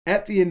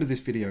At the end of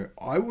this video,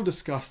 I will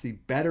discuss the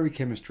battery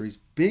chemistries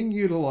being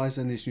utilized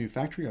in this new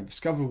factory. I've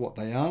discovered what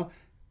they are.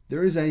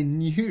 There is a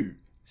new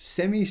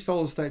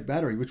semi-solid state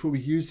battery which will be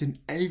used in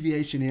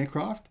aviation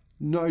aircraft.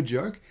 No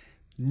joke.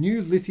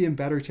 New lithium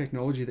battery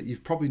technology that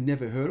you've probably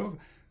never heard of.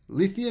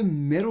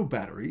 Lithium metal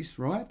batteries,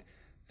 right?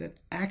 That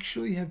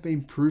actually have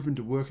been proven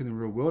to work in the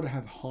real world, to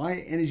have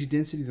higher energy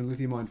density than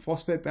lithium iron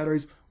phosphate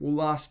batteries, will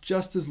last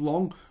just as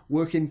long,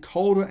 work in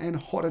colder and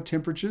hotter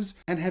temperatures,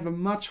 and have a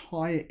much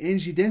higher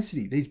energy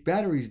density. These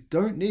batteries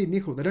don't need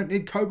nickel, they don't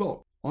need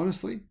cobalt.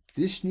 Honestly,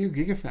 this new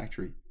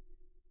gigafactory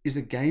is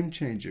a game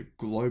changer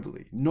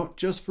globally, not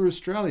just for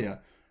Australia,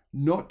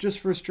 not just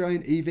for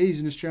Australian EVs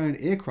and Australian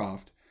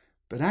aircraft,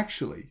 but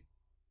actually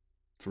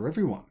for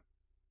everyone.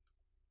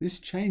 This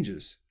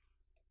changes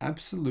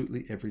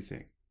absolutely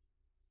everything.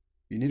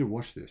 You need to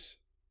watch this.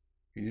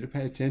 You need to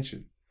pay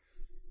attention,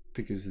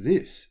 because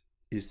this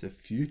is the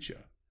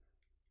future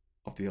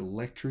of the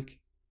electric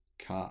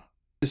car.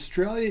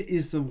 Australia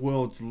is the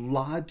world's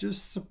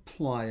largest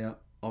supplier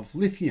of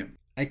lithium,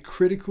 a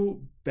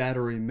critical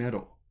battery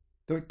metal,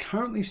 though it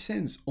currently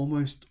sends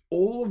almost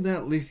all of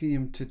that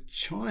lithium to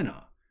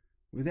China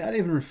without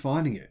even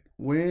refining it,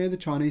 where the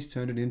Chinese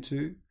turn it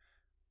into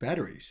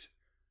batteries.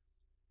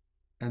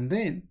 And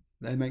then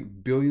they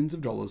make billions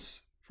of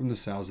dollars from the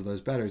sales of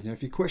those batteries. Now,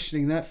 if you're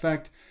questioning that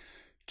fact,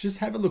 just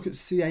have a look at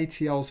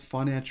CATL's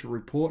financial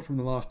report from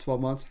the last 12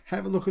 months.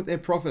 Have a look at their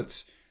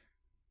profits.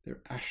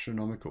 They're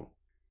astronomical.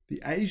 The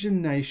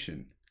Asian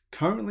nation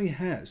currently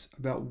has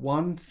about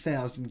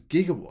 1,000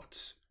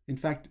 gigawatts, in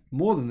fact,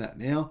 more than that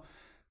now,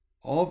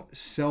 of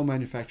cell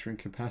manufacturing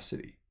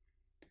capacity.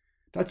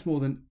 That's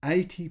more than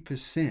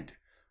 80%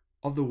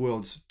 of the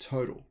world's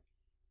total.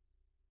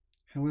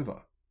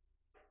 However,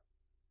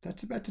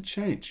 that's about to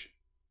change.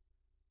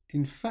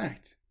 In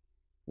fact,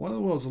 one of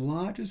the world's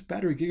largest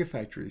battery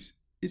gigafactories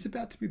is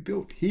about to be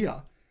built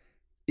here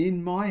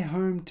in my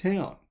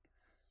hometown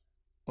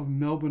of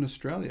Melbourne,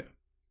 Australia.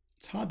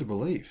 It's hard to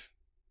believe,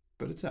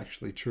 but it's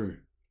actually true.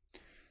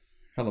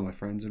 Hello, my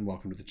friends, and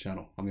welcome to the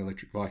channel. I'm the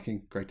Electric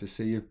Viking. Great to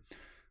see you.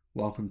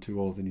 Welcome to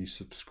all the new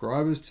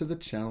subscribers to the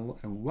channel,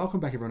 and welcome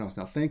back everyone else.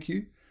 Now, thank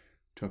you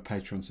to our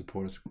Patreon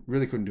supporters.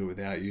 Really couldn't do it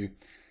without you.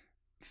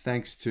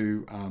 Thanks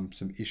to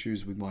some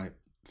issues with my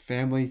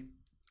family.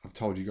 I've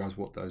told you guys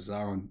what those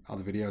are on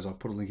other videos. I'll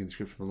put a link in the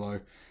description below.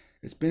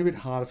 It's been a bit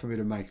harder for me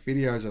to make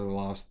videos over the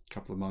last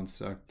couple of months,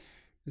 so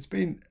it's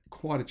been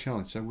quite a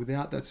challenge. So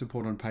without that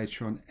support on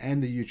Patreon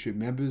and the YouTube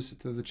members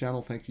to the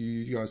channel, thank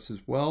you guys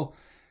as well.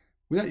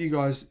 Without you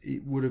guys,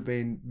 it would have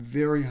been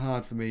very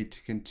hard for me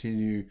to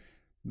continue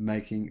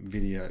making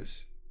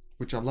videos,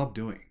 which I love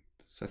doing.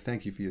 So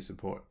thank you for your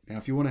support. Now,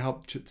 if you want to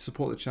help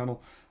support the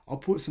channel, I'll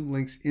put some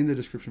links in the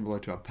description below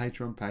to our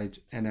Patreon page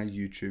and our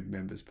YouTube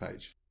members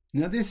page.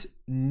 Now, this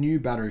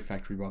new battery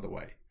factory, by the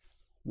way,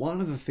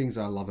 one of the things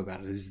I love about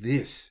it is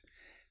this.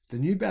 The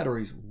new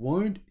batteries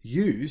won't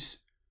use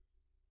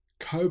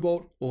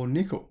cobalt or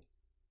nickel.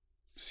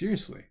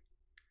 Seriously.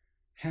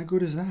 How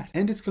good is that?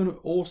 And it's going to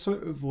also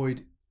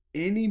avoid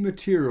any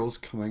materials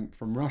coming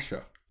from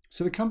Russia.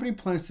 So the company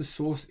plans to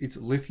source its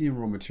lithium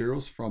raw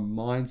materials from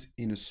mines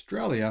in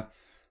Australia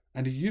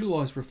and to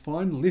utilize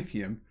refined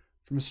lithium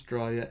from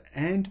Australia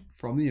and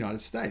from the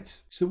United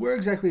States. So where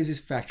exactly is this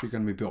factory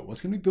going to be built? Well,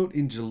 it's going to be built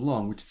in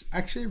Geelong, which is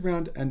actually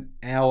around an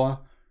hour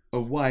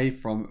away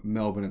from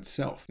Melbourne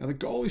itself. Now, the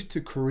goal is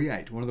to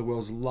create one of the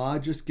world's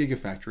largest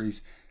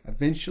gigafactories,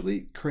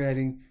 eventually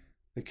creating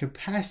the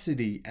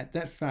capacity at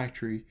that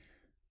factory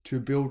to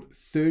build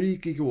 30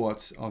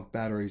 gigawatts of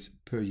batteries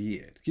per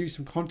year. To give you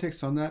some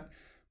context on that,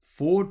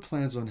 Ford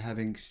plans on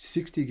having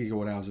 60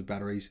 gigawatt hours of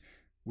batteries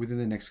within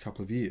the next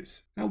couple of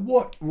years. Now,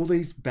 what will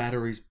these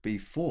batteries be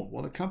for?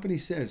 Well, the company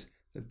says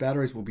that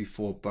batteries will be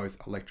for both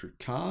electric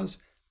cars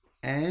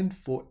and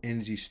for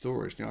energy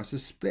storage. Now, I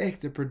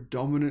suspect the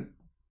predominant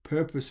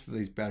purpose for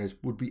these batteries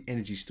would be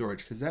energy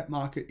storage, because that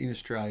market in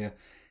Australia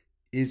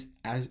is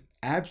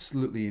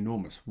absolutely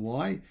enormous.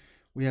 Why?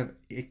 We have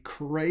a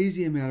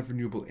crazy amount of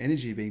renewable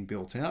energy being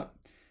built out.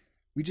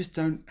 We just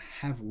don't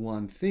have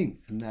one thing,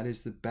 and that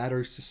is the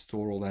batteries to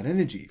store all that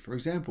energy. For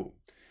example,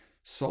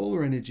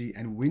 solar energy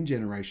and wind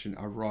generation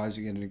are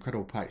rising at an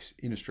incredible pace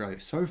in Australia.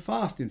 So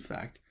fast, in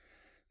fact,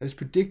 that it's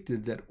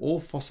predicted that all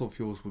fossil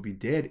fuels will be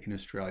dead in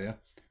Australia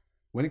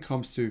when it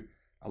comes to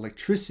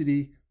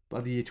electricity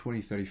by the year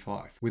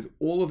 2035, with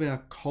all of our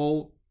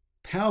coal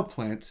power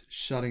plants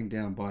shutting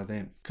down by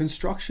then.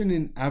 Construction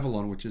in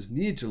Avalon, which is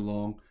near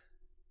Geelong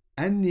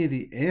and near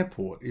the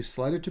airport, is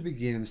slated to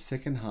begin in the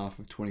second half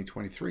of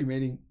 2023,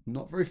 meaning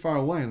not very far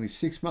away, only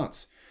 6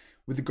 months,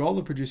 with the goal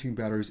of producing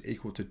batteries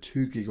equal to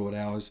 2 gigawatt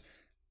hours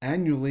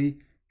annually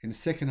in the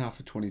second half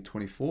of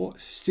 2024,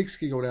 6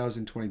 gigawatt hours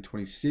in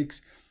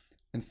 2026,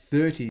 and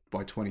 30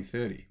 by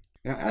 2030.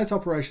 Now, as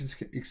operations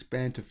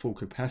expand to full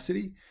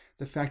capacity,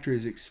 the factory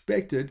is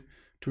expected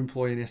to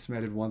employ an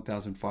estimated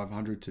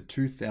 1,500 to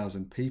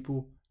 2,000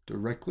 people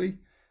directly.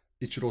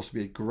 It should also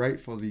be great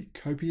for the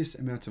copious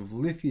amounts of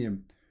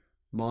lithium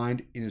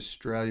mined in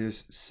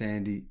Australia's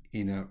sandy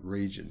inner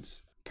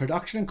regions.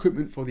 Production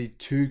equipment for the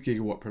 2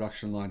 gigawatt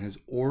production line has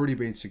already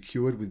been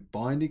secured with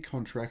binding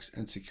contracts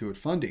and secured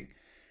funding,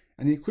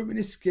 and the equipment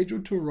is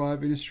scheduled to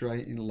arrive in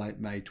Australia in late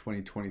May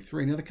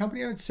 2023. Now, the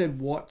company hasn't said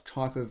what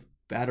type of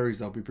batteries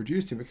they'll be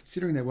producing, but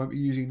considering they won't be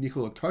using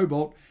nickel or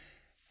cobalt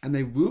and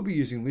they will be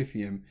using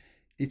lithium,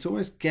 it's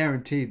almost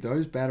guaranteed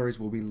those batteries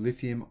will be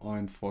lithium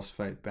iron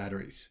phosphate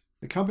batteries.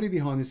 The company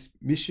behind this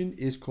mission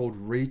is called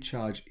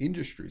Recharge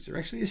Industries. They're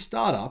actually a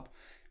startup,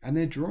 and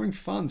they're drawing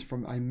funds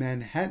from a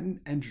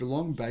Manhattan and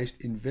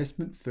Geelong-based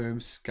investment firm,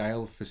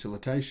 Scale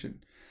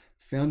Facilitation,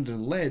 founded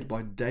and led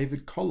by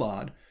David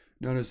Collard,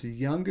 known as the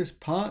youngest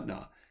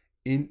partner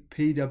in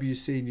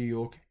PwC New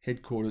York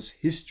headquarters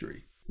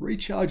history.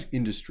 Recharge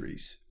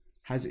Industries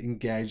has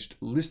engaged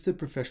listed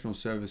professional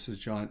services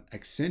giant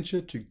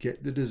Accenture to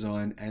get the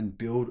design and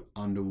build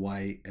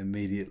underway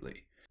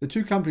immediately. The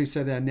two companies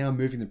say they are now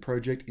moving the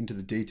project into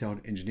the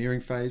detailed engineering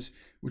phase,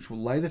 which will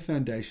lay the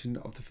foundation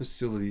of the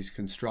facility's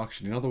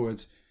construction. In other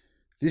words,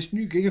 this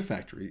new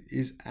gigafactory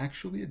is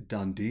actually a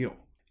done deal.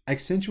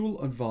 Accenture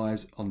will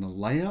advise on the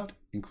layout,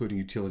 including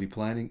utility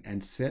planning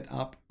and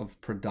setup of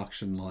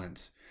production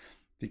lines.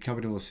 The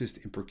company will assist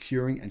in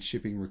procuring and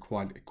shipping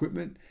required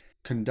equipment,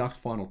 conduct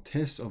final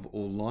tests of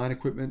all line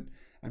equipment,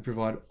 and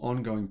provide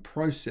ongoing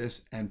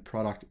process and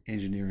product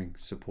engineering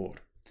support.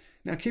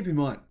 Now, keep in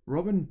mind,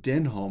 Robin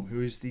Denholm,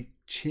 who is the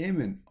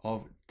chairman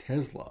of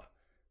Tesla,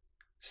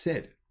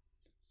 said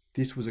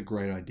this was a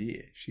great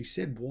idea. She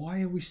said,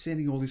 why are we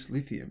sending all this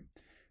lithium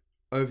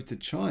over to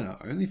China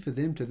only for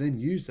them to then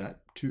use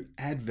that to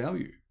add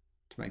value,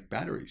 to make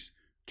batteries,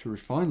 to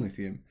refine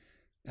lithium,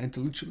 and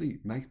to literally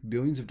make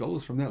billions of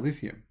dollars from that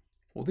lithium?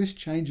 Well, this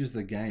changes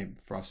the game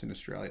for us in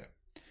Australia.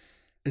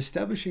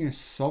 Establishing a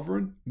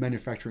sovereign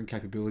manufacturing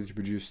capability to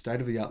produce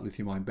state-of-the-art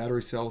lithium-ion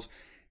battery cells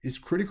is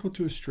critical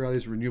to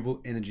Australia's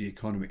renewable energy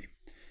economy,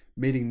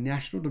 meeting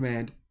national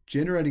demand,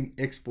 generating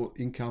export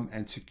income,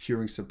 and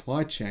securing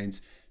supply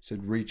chains,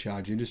 said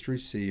Recharge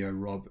Industries CEO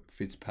Rob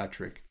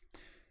Fitzpatrick.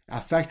 Our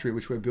factory,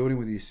 which we're building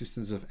with the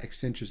assistance of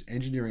Accenture's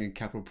engineering and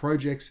capital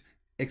projects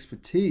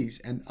expertise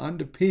and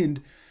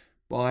underpinned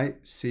by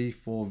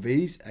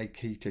C4V's, a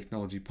key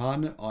technology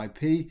partner,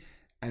 IP,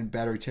 and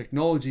battery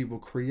technology, will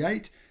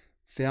create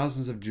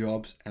thousands of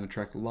jobs and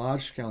attract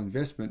large-scale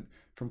investment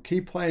from key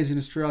players in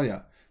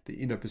Australia, the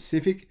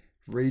Indo-Pacific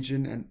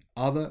region, and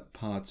other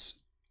parts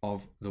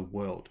of the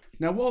world.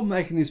 Now, while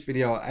making this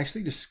video, I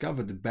actually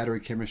discovered the battery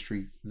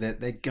chemistry that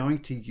they're going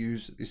to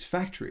use at this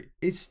factory.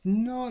 It's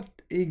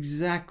not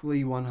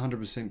exactly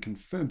 100%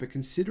 confirmed, but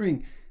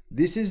considering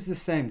this is the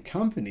same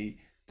company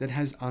that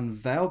has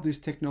unveiled this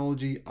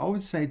technology, I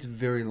would say it's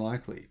very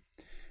likely.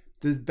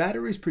 The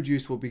batteries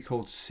produced will be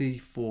called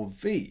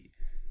C4V,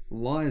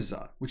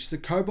 LISA, which is a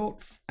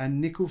cobalt and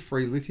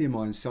nickel-free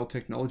lithium-ion cell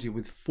technology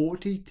with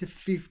 40 to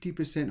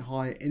 50%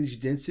 higher energy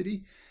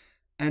density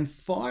and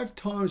 5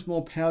 times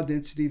more power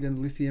density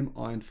than lithium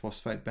iron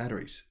phosphate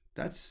batteries.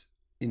 That's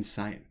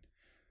insane.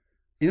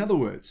 In other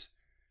words,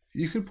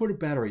 you could put a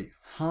battery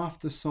half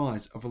the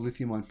size of a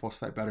lithium iron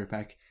phosphate battery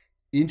pack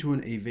into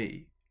an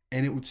EV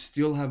and it would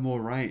still have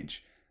more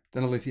range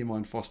than a lithium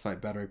iron phosphate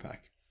battery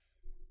pack.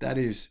 That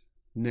is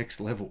next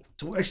level.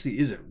 So what actually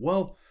is it?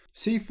 Well,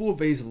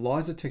 C4V's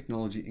LISA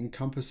technology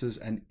encompasses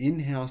an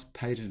in-house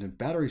patented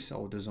battery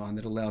cell design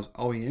that allows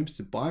OEMs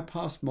to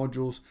bypass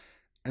modules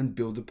and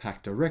build the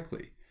pack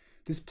directly.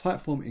 This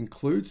platform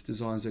includes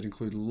designs that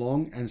include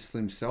long and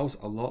slim cells,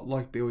 a lot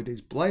like BYD's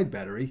Blade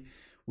battery,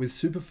 with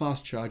super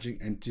fast charging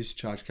and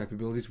discharge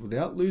capabilities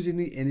without losing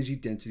the energy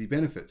density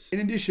benefits. In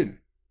addition,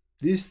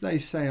 this, they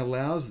say,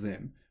 allows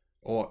them,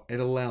 or it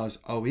allows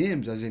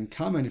OEMs, as in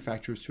car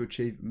manufacturers, to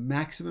achieve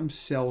maximum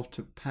cell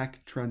to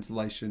pack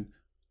translation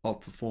of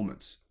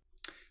performance.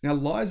 Now,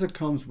 LISA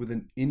comes with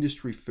an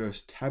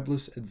industry-first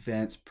tabless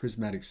advanced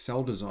prismatic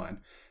cell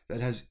design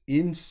that has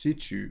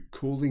in-situ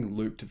cooling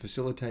loop to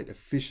facilitate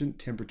efficient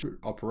temperature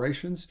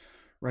operations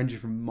ranging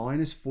from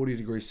 -40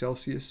 degrees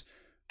Celsius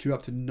to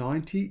up to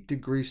 90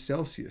 degrees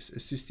Celsius,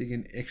 assisting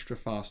in extra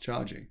fast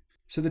charging.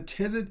 So the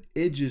tethered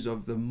edges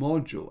of the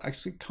module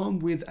actually come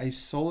with a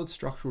solid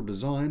structural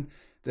design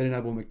that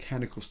enable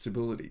mechanical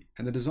stability,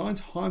 and the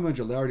design's high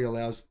modularity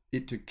allows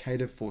it to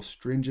cater for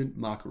stringent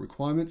market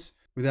requirements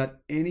without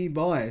any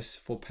bias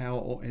for power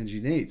or energy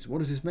needs. What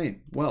does this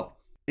mean? Well,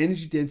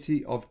 energy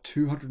density of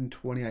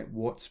 228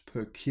 watts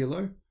per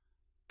kilo,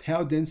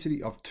 power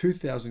density of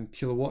 2000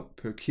 kilowatt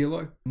per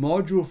kilo,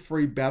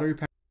 module-free battery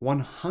pack,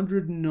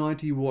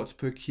 190 watts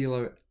per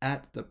kilo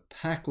at the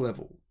pack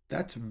level.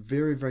 That's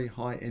very, very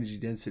high energy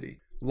density.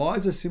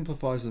 LISA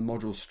simplifies the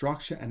module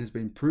structure and has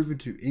been proven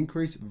to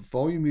increase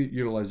volume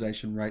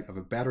utilization rate of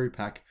a battery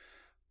pack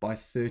by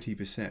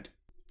 30%.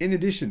 In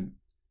addition,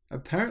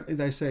 apparently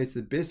they say it's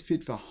the best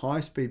fit for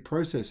high-speed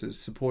processes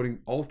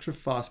supporting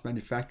ultra-fast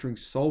manufacturing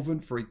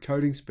solvent-free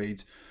coating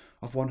speeds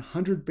of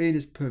 100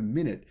 meters per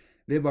minute,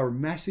 thereby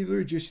massively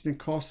reducing the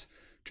costs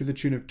to the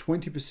tune of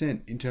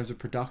 20% in terms of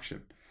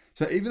production.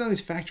 So even though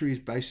this factory is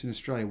based in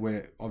Australia,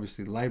 where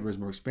obviously labor is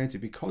more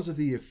expensive, because of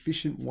the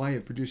efficient way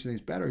of producing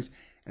these batteries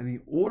and the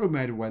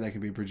automated way they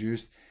can be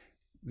produced,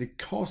 the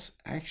costs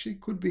actually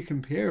could be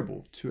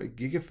comparable to a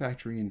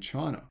gigafactory in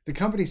China. The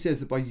company says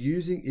that by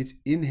using its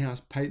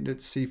in-house patented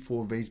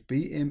C4V's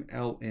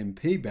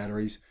BMLMP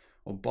batteries,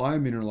 or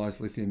biomineralized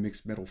lithium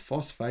mixed metal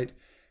phosphate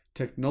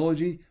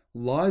technology,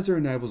 LISA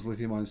enables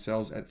lithium-ion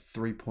cells at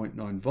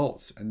 3.9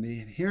 volts, and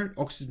the inherent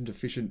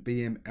oxygen-deficient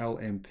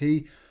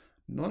BMLMP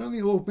not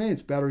only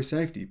augments battery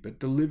safety, but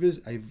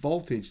delivers a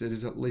voltage that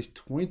is at least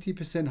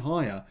 20%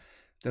 higher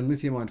than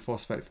lithium iron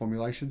phosphate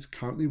formulations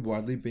currently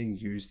widely being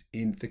used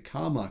in the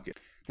car market.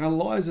 Now,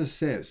 LISA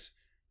says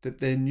that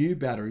their new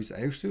batteries,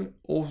 they actually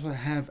also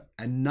have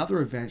another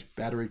advanced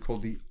battery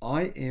called the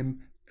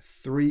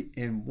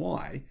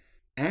IM3NY,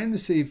 and the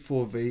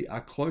C4V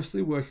are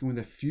closely working with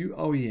a few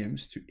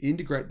OEMs to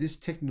integrate this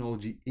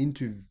technology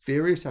into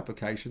various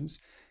applications,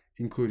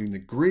 including the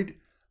grid,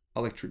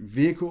 electric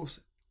vehicles,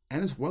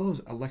 and as well as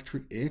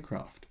electric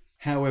aircraft.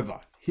 However,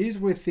 here's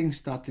where things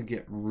start to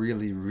get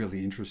really,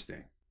 really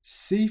interesting.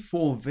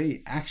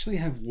 C4V actually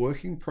have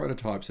working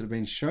prototypes that have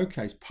been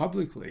showcased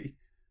publicly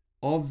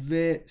of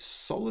their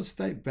solid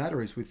state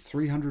batteries with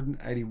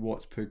 380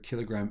 watts per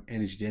kilogram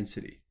energy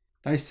density.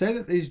 They say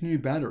that these new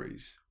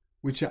batteries,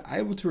 which are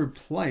able to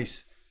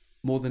replace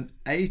more than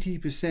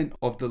 80%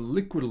 of the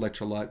liquid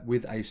electrolyte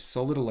with a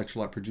solid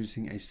electrolyte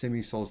producing a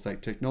semi-solid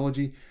state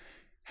technology,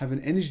 have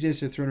an energy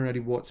density of 380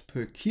 watts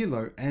per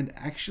kilo and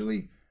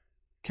actually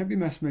can be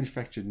mass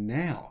manufactured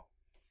now.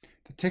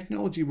 The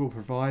technology will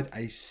provide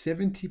a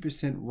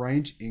 70%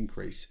 range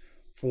increase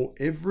for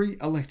every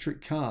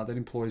electric car that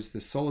employs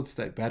the solid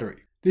state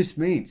battery. This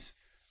means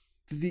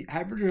that the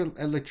average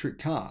electric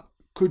car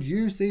could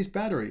use these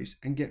batteries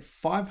and get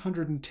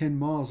 510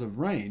 miles of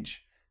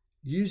range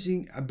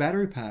using a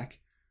battery pack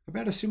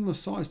about a similar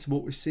size to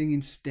what we're seeing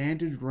in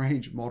standard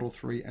range Model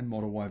 3 and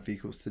Model Y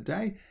vehicles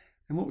today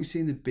and what we see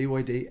in the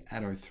BYD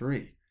Atto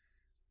 3.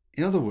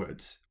 In other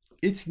words,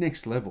 it's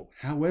next level.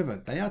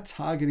 However, they are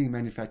targeting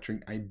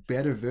manufacturing a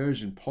better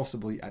version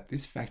possibly at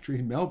this factory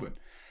in Melbourne.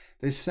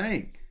 They're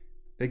saying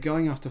they're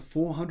going after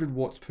 400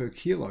 watts per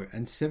kilo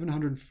and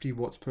 750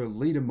 watts per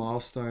litre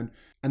milestone,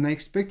 and they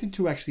expected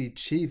to actually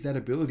achieve that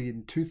ability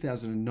in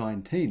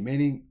 2019,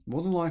 meaning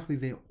more than likely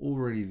they're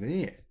already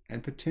there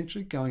and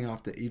potentially going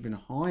after even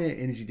higher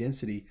energy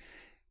density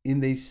in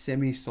these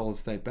semi-solid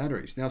state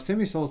batteries. Now,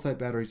 semi-solid state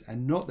batteries are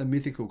not the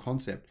mythical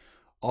concept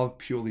of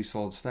purely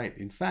solid state.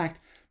 In fact,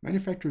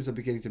 manufacturers are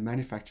beginning to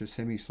manufacture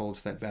semi-solid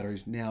state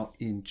batteries now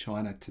in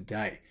China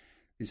today.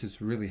 This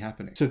is really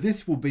happening. So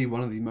this will be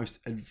one of the most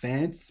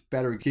advanced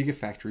battery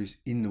gigafactories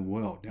in the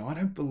world. Now, I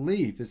don't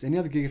believe there's any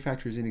other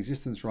gigafactories in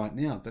existence right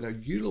now that are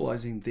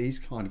utilizing these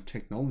kind of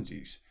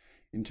technologies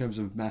in terms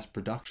of mass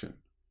production.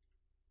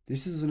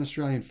 This is an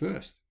Australian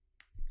first.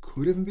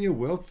 Could even be a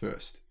world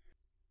first.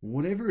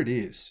 Whatever it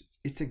is,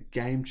 it's a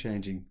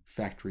game-changing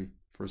factory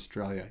for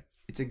Australia.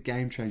 It's a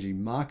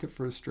game-changing market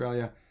for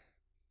Australia.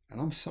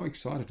 And I'm so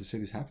excited to see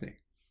this happening.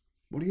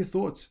 What are your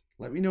thoughts?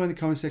 Let me know in the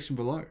comment section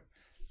below.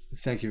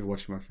 Thank you for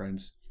watching, my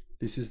friends.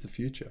 This is the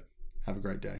future. Have a great day.